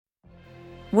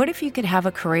What if you could have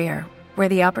a career where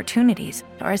the opportunities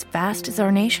are as vast as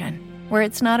our nation, where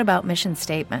it's not about mission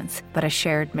statements, but a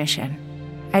shared mission?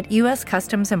 At U.S.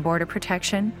 Customs and Border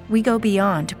Protection, we go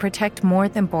beyond to protect more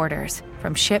than borders.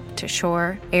 From ship to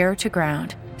shore, air to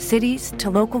ground, cities to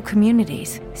local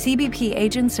communities, CBP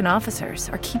agents and officers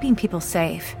are keeping people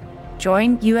safe.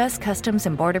 Join U.S. Customs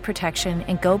and Border Protection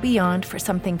and go beyond for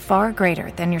something far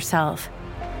greater than yourself.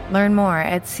 Learn more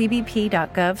at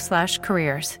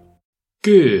cbp.gov/careers.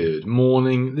 Good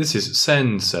morning, this is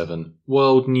Send 7,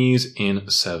 World News in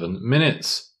 7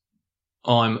 minutes.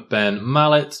 I'm Ben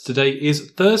Mallet. Today is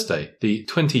Thursday, the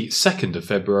 22nd of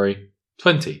February,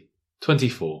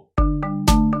 2024.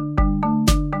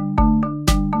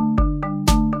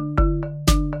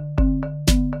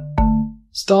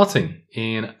 Starting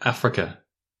in Africa.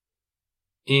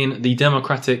 In the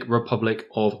Democratic Republic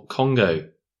of Congo,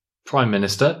 Prime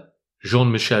Minister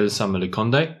Jean-Michel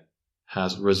Sama-Lukonde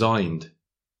has resigned.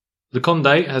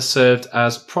 Lukonde has served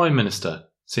as Prime Minister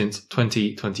since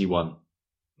 2021.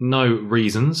 No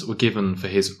reasons were given for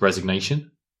his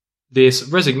resignation. This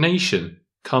resignation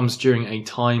comes during a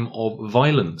time of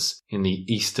violence in the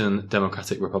Eastern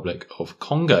Democratic Republic of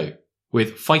Congo,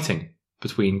 with fighting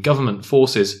between government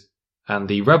forces and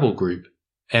the rebel group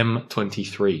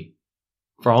M23.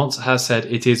 France has said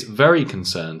it is very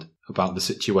concerned about the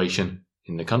situation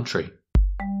in the country.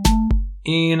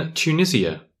 In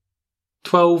Tunisia,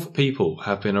 12 people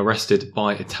have been arrested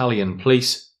by Italian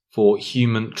police for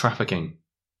human trafficking.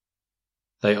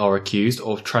 They are accused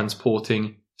of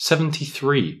transporting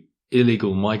 73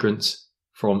 illegal migrants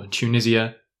from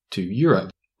Tunisia to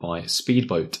Europe by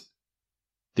speedboat.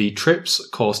 The trips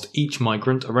cost each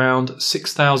migrant around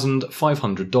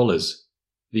 $6,500.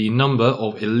 The number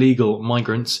of illegal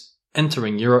migrants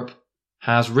entering Europe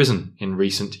has risen in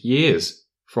recent years,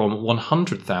 from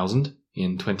 100,000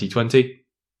 in 2020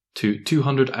 to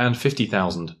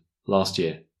 250,000 last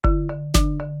year.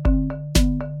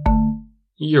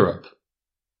 Europe.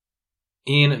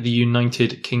 In the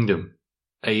United Kingdom,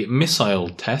 a missile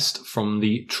test from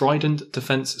the Trident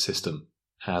defence system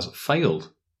has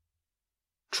failed.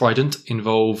 Trident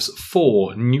involves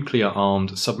 4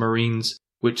 nuclear-armed submarines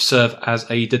which serve as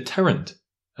a deterrent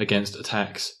against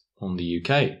attacks on the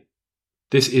UK.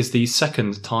 This is the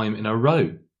second time in a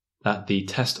row that the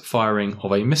test firing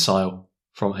of a missile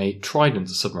from a Trident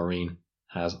submarine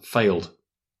has failed.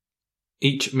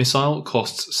 Each missile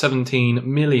costs £17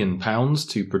 million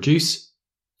to produce.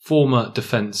 Former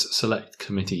Defence Select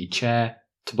Committee Chair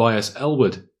Tobias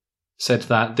Ellwood said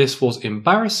that this was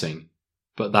embarrassing,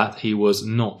 but that he was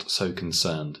not so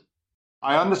concerned.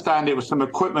 I understand it was some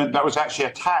equipment that was actually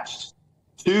attached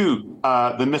to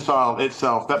the missile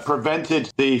itself that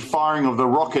prevented the firing of the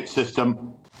rocket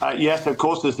system. Yes, of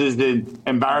course, this is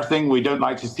embarrassing. We don't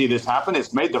like to see this happen.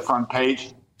 It's made the front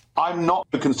page. I'm not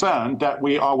concerned that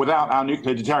we are without our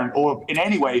nuclear deterrent or in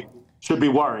any way should be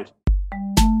worried.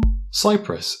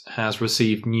 Cyprus has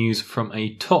received news from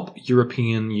a top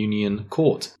European Union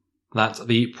court that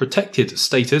the protected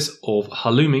status of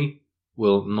Halloumi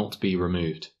will not be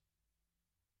removed.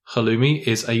 Halloumi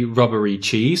is a rubbery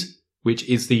cheese, which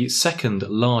is the second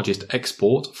largest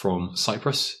export from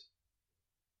Cyprus.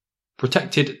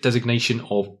 Protected designation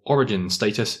of origin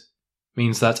status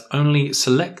means that only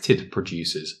selected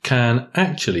producers can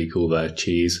actually call their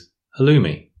cheese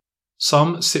halloumi.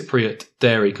 Some Cypriot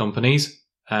dairy companies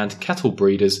and cattle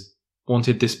breeders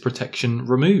wanted this protection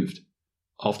removed,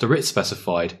 after it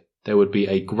specified there would be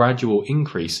a gradual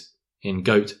increase in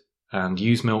goat and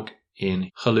ewe's milk in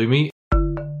halloumi.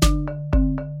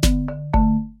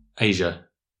 Asia.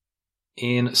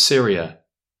 In Syria,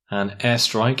 an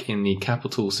airstrike in the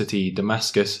capital city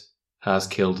Damascus has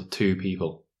killed 2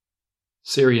 people.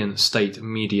 Syrian state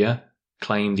media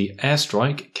claim the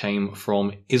airstrike came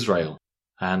from Israel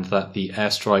and that the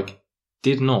airstrike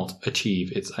did not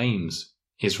achieve its aims.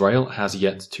 Israel has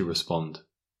yet to respond.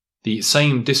 The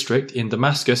same district in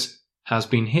Damascus has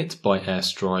been hit by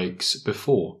airstrikes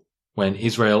before, when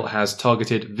Israel has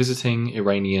targeted visiting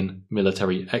Iranian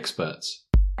military experts.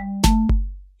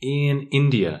 In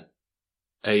India,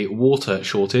 a water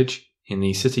shortage in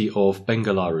the city of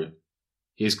Bengaluru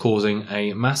is causing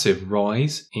a massive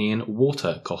rise in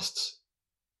water costs.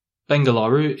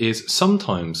 Bengaluru is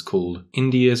sometimes called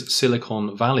India's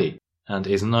Silicon Valley and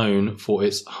is known for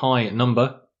its high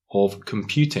number of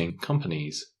computing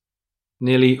companies.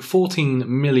 Nearly 14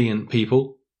 million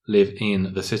people live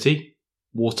in the city.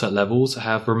 Water levels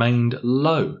have remained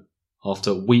low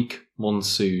after weak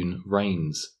monsoon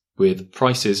rains, with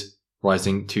prices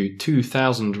rising to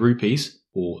 2,000 rupees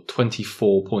or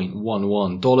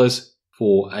 $24.11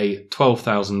 for a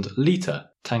 12,000 litre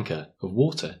tanker of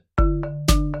water.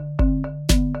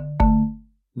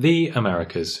 The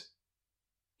Americas.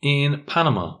 In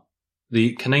Panama,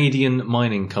 the Canadian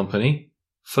mining company,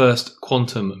 First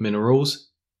Quantum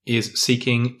Minerals, is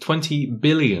seeking $20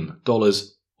 billion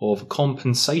of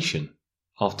compensation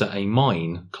after a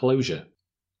mine closure.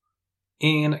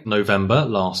 In November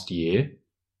last year,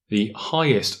 the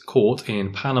highest court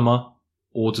in Panama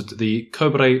ordered the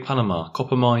Cobre Panama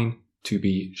copper mine to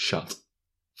be shut.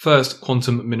 First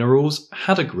Quantum Minerals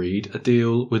had agreed a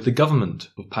deal with the government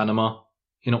of Panama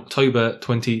in October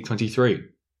 2023,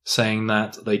 saying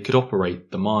that they could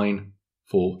operate the mine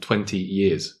for 20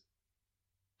 years.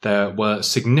 There were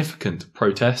significant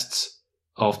protests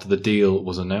after the deal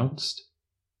was announced,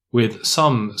 with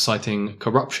some citing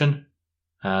corruption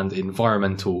and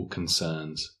environmental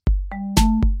concerns.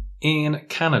 In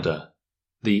Canada,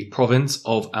 the province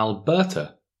of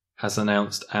Alberta has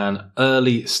announced an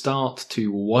early start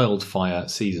to wildfire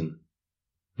season.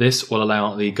 This will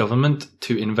allow the government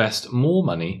to invest more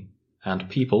money and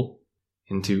people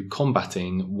into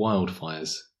combating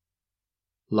wildfires.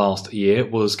 Last year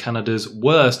was Canada's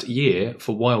worst year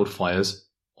for wildfires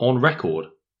on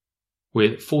record,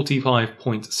 with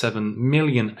 45.7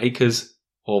 million acres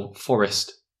of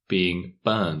forest being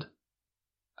burned.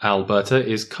 Alberta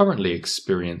is currently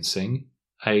experiencing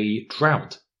a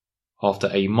drought after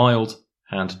a mild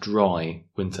and dry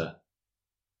winter.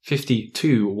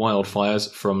 52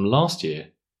 wildfires from last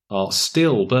year are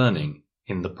still burning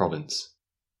in the province.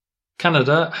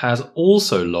 Canada has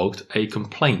also logged a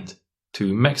complaint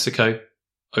to Mexico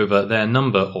over their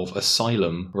number of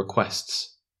asylum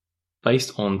requests.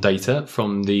 Based on data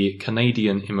from the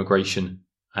Canadian Immigration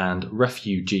and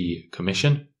Refugee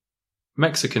Commission,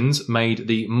 Mexicans made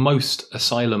the most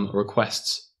asylum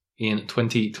requests in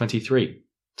 2023,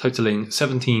 totaling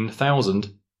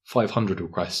 17,500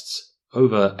 requests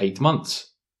over 8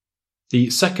 months. The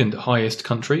second highest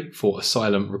country for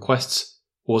asylum requests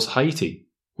was Haiti,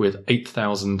 with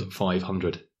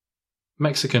 8,500.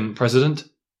 Mexican President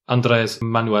Andrés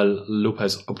Manuel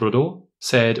López Obrador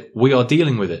said, "We are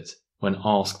dealing with it," when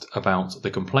asked about the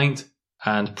complaint,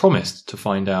 and promised to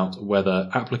find out whether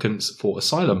applicants for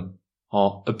asylum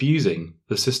are abusing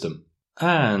the system.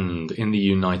 And in the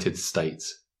United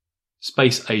States,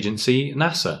 space agency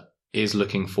NASA is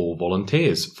looking for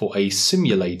volunteers for a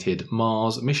simulated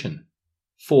Mars mission.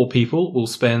 4 people will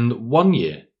spend 1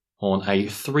 year on a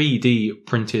 3D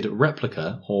printed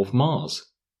replica of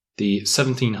Mars. The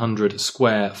 1,700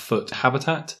 square foot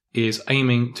habitat is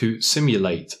aiming to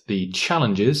simulate the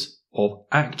challenges of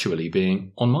actually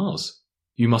being on Mars.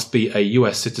 You must be a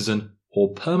US citizen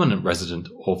or permanent resident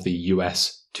of the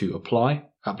US to apply.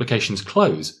 Applications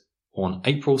close on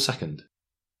April 2nd.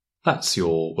 That's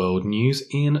your world news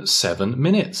in 7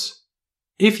 minutes.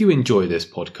 If you enjoy this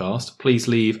podcast, please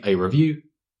leave a review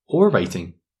or a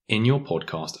rating in your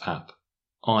podcast app.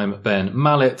 I'm Ben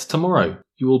Mallet. Tomorrow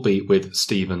you will be with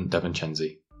Stephen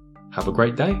DeVincenzi. Have a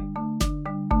great day.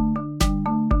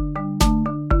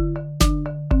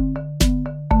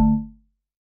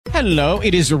 Hello,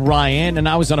 it is Ryan, and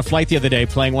I was on a flight the other day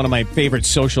playing one of my favorite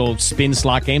social spin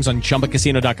slot games on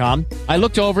ChumbaCasino.com. I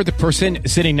looked over at the person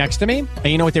sitting next to me, and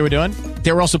you know what they were doing?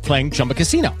 They were also playing Chumba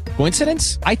Casino.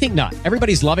 Coincidence? I think not.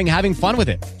 Everybody's loving having fun with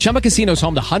it. Chumba Casino is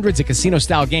home to hundreds of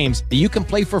casino-style games that you can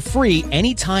play for free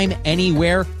anytime,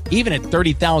 anywhere, even at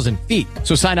 30,000 feet.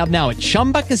 So sign up now at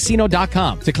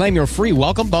ChumbaCasino.com to claim your free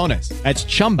welcome bonus. That's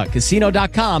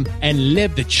ChumbaCasino.com and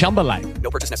live the Chumba life.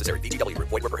 No purchase necessary. VGW.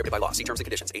 Void were prohibited by law. See terms and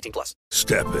conditions. 18+.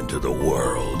 Step into the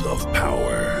world of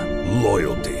power,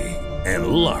 loyalty, and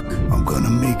luck. I'm gonna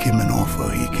make him an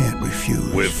offer he can't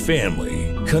refuse. With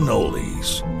family,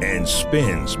 cannolis, and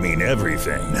spins mean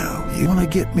everything. Now, you wanna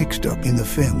get mixed up in the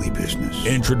family business.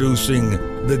 Introducing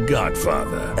The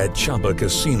Godfather at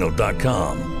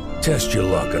ChumbaCasino.com. Test your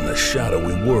luck in the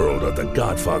shadowy world of The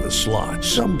Godfather slot.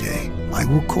 Someday, I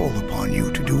will call upon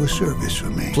you to do a service for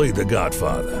me. Play The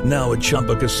Godfather now at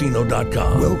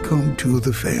ChumbaCasino.com. Welcome to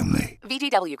the family.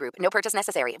 VGW Group. No purchase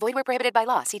necessary. Void were prohibited by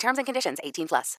law. See terms and conditions. 18+.